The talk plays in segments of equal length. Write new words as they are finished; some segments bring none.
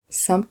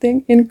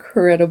Something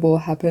incredible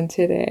happened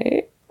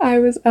today. I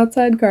was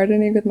outside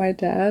gardening with my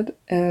dad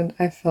and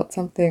I felt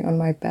something on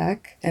my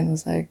back and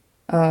was like,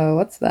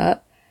 what's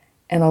that?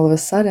 And all of a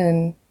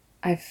sudden,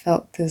 I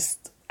felt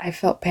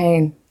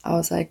pain. I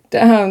was like,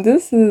 damn,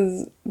 this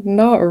is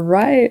not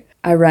right.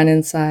 I ran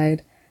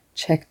inside,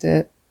 checked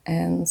it,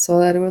 and saw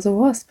that it was a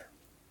wasp.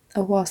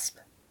 A wasp.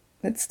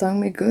 It stung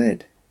me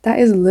good. That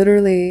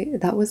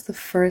was the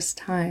first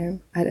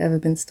time I'd ever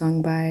been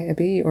stung by a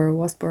bee or a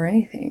wasp or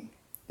anything.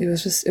 It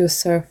was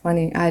so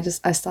funny. I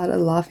started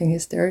laughing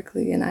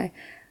hysterically and I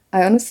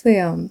honestly,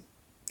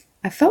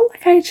 I felt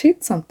like I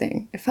achieved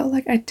something. It felt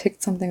like I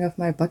ticked something off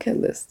my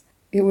bucket list.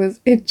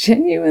 It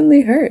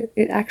genuinely hurt.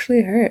 It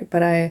actually hurt,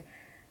 but I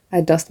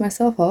dusted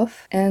myself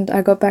off and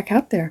I got back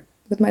out there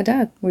with my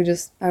dad.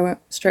 I went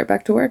straight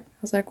back to work. I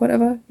was like,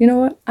 whatever, you know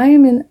what? I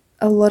am in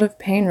a lot of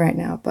pain right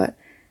now, but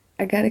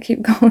I gotta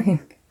keep going.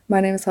 My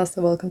name is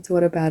Hasna. Welcome to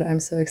What About It. I'm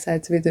so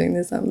excited to be doing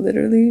this. I'm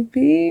literally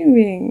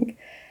beaming.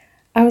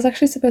 I was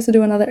actually supposed to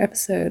do another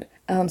episode.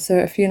 So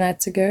a few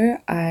nights ago,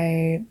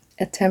 I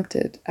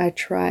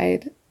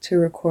tried to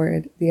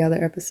record the other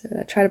episode.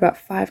 I tried about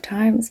 5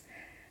 times.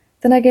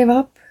 Then I gave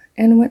up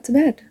and went to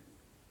bed.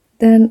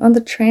 Then on the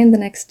train the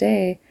next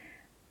day,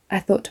 I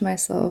thought to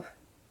myself,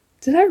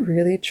 did I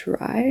really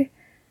try?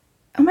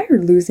 Am I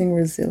losing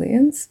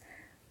resilience?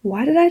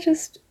 Why did I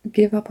just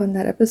give up on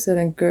that episode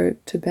and go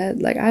to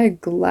bed? Like I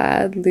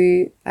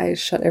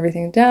shut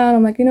everything down.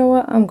 I'm like, you know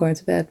what? I'm going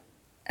to bed.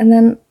 And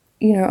then,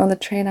 on the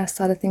train, I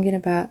started thinking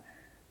about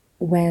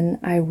when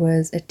I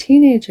was a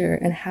teenager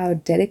and how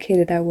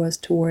dedicated I was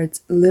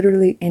towards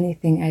literally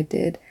anything I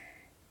did.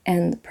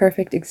 And the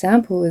perfect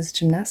example is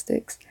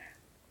gymnastics.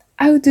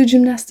 I would do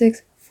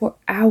gymnastics for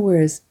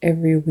hours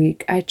every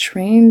week. I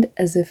trained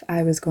as if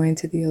I was going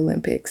to the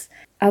Olympics.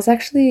 I was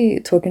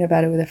actually talking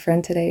about it with a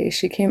friend today.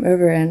 She came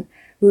over and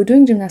we were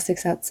doing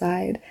gymnastics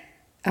outside.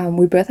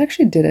 We both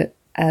actually did it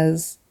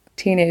as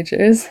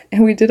teenagers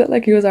and we did it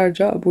like it was our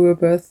job. We were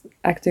both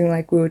acting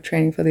like we were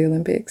training for the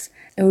Olympics.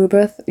 And we were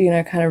both,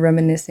 kind of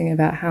reminiscing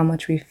about how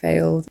much we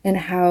failed and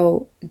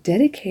how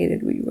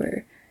dedicated we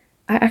were.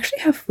 I actually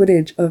have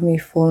footage of me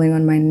falling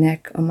on my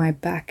neck, on my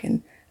back,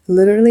 and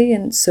literally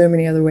in so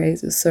many other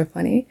ways. It was so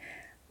funny.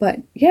 But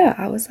yeah,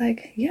 I was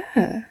like, yeah,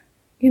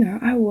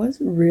 I was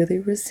really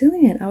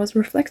resilient. I was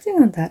reflecting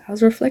on that. I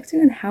was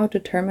reflecting on how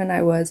determined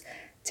I was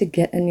to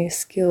get a new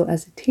skill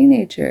as a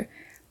teenager.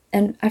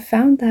 And I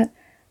found that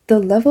my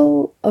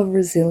level of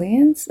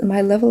resilience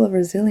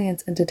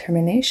and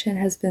determination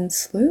has been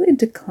slowly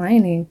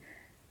declining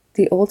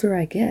the older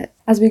I get.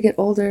 As we get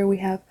older, we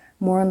have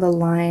more on the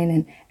line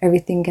and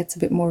everything gets a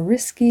bit more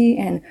risky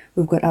and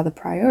we've got other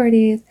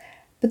priorities.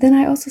 But then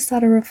I also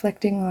started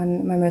reflecting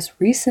on my most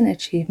recent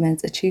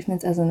achievements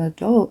as an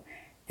adult,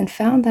 and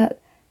found that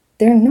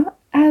they're not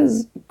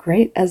as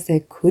great as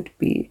they could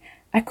be.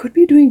 I could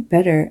be doing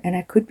better and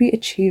I could be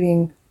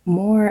achieving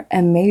more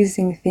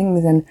amazing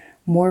things and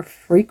more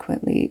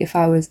frequently if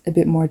I was a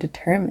bit more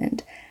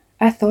determined.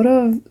 I thought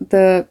of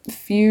the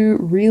few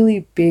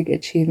really big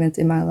achievements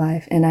in my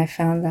life and I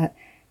found that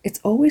it's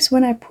always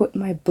when I put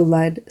my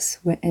blood,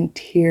 sweat, and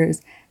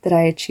tears that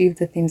I achieve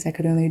the things I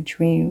could only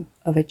dream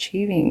of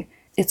achieving.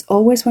 It's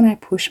always when I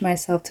push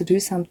myself to do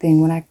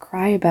something, when I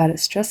cry about it,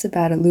 stress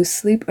about it, lose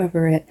sleep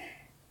over it,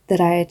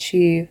 that I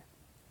achieve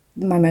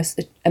my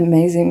most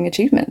amazing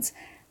achievements.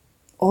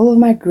 All of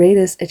my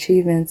greatest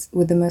achievements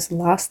with the most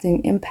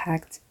lasting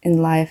impact in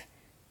life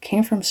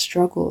came from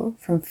struggle,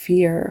 from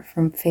fear,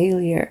 from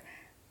failure.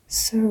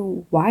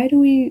 So why do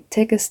we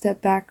take a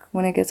step back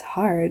when it gets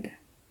hard?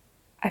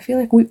 I feel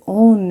like we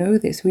all know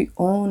this. We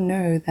all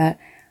know that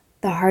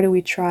the harder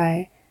we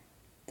try,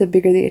 the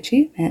bigger the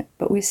achievement,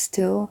 but we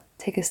still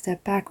take a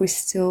step back. We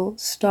still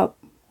stop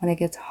when it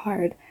gets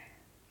hard.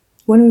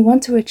 When we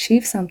want to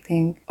achieve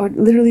something or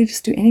literally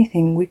just do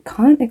anything, we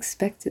can't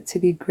expect it to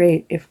be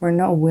great if we're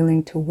not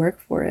willing to work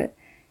for it.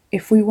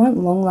 If we want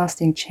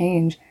long-lasting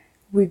change,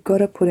 we've got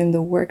to put in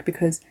the work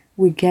because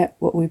we get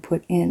what we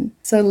put in.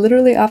 So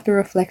literally after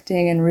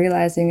reflecting and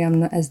realizing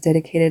I'm not as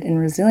dedicated and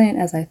resilient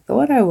as I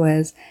thought I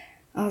was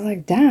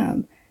like,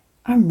 damn,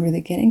 I'm really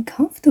getting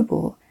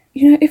comfortable.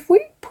 If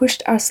we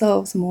pushed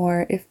ourselves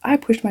more, if I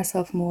pushed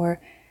myself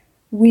more,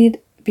 we'd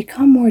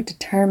become more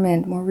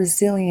determined, more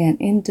resilient,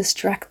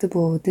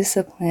 indistractable,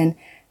 disciplined.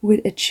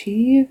 We'd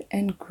achieve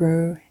and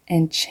grow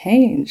and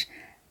change.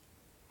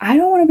 I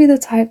don't want to be the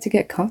type to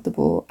get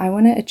comfortable. I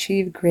want to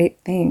achieve great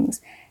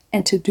things.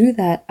 And to do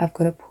that, I've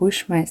got to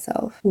push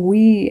myself.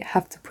 We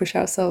have to push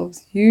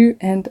ourselves, you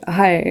and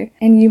I.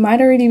 And you might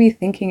already be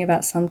thinking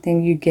about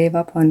something you gave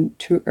up on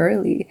too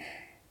early.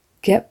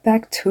 Get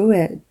back to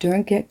it.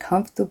 Don't get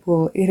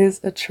comfortable. It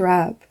is a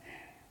trap.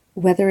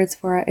 Whether it's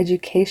for our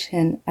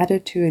education,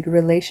 attitude,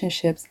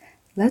 relationships,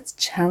 let's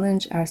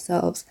challenge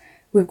ourselves.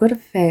 We've got to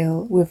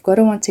fail. We've got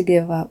to want to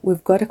give up.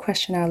 We've got to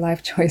question our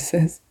life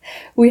choices.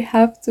 We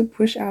have to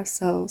push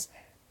ourselves.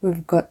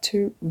 We've got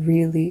to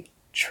really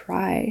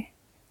try.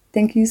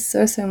 Thank you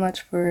so, so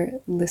much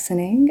for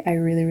listening. I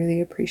really,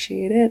 really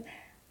appreciate it.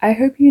 I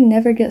hope you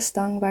never get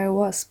stung by a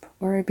wasp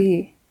or a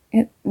bee.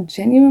 it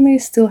genuinely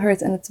still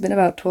hurts, and it's been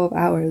about 12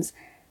 hours.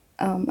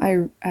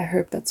 I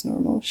hope that's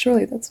normal.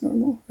 Surely that's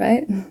normal,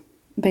 right?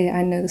 But yeah,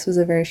 I know this was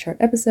a very short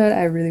episode.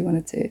 I really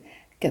wanted to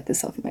get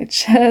this off my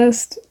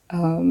chest.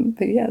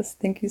 But yes,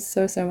 thank you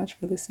so, so much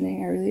for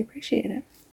listening. I really appreciate it.